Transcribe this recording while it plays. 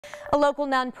A local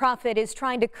nonprofit is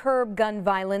trying to curb gun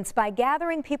violence by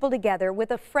gathering people together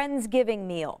with a Friendsgiving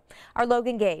meal. Our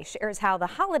Logan Gay shares how the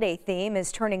holiday theme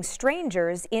is turning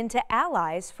strangers into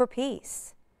allies for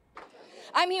peace.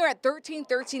 I'm here at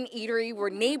 1313 Eatery, where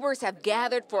neighbors have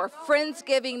gathered for a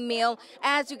Friendsgiving meal.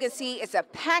 As you can see, it's a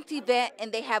packed event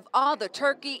and they have all the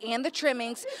turkey and the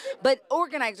trimmings. But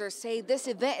organizers say this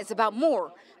event is about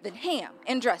more than ham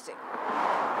and dressing.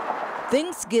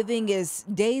 Thanksgiving is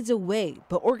days away,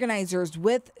 but organizers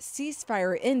with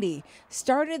Fire Indy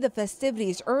started the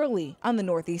festivities early on the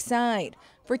Northeast side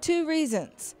for two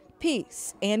reasons: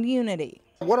 peace and unity.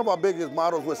 One of our biggest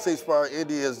mottos with Fire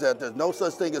Indy is that there's no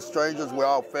such thing as strangers, we're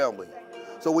all family.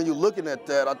 So when you're looking at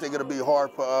that, I think it'll be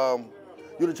hard for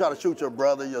you to try to shoot your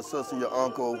brother, your sister, your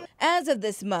uncle. As of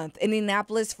this month,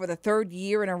 Indianapolis for the third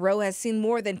year in a row has seen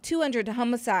more than 200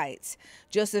 homicides.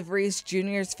 Joseph Reaves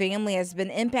Jr.'s family has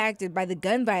been impacted by the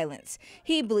gun violence.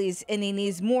 He believes Indy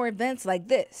needs more events like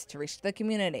this to reach the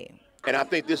community. And I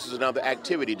think this is another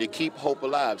activity to keep hope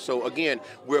alive. So again,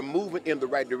 we're moving in the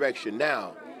right direction.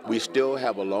 Now, we still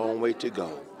have a long way to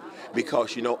go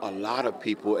because, you know, a lot of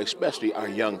people, especially our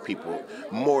young people,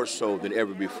 more so than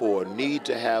ever before, need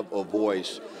to have a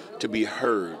voice to be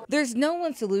heard. There's no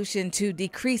one solution to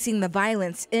decreasing the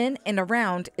violence in and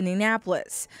around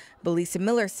Indianapolis. But Lisa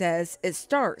Miller says it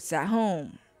starts at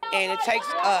home. And it takes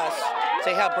us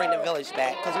to help bring the village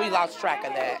back because we lost track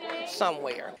of that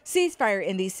somewhere. Fire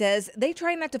Indy says they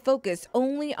try not to focus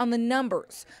only on the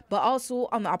numbers, but also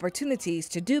on the opportunities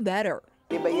to do better.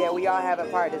 But yeah, we all have a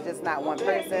part. It's just not one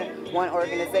person, one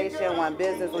organization, one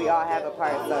business. We all have a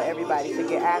part. So everybody should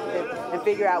get active and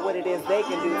figure out what it is they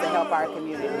can do to help our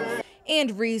community.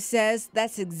 And Reeves says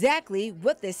that's exactly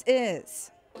what this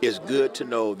is. It's good to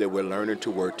know that we're learning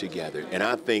to work together. And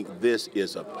I think this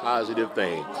is a positive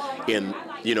thing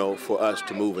for us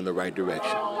to move in the right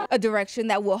direction. A direction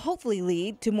that will hopefully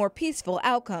lead to more peaceful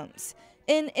outcomes.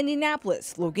 In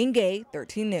Indianapolis, Logan Gay,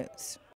 13 News.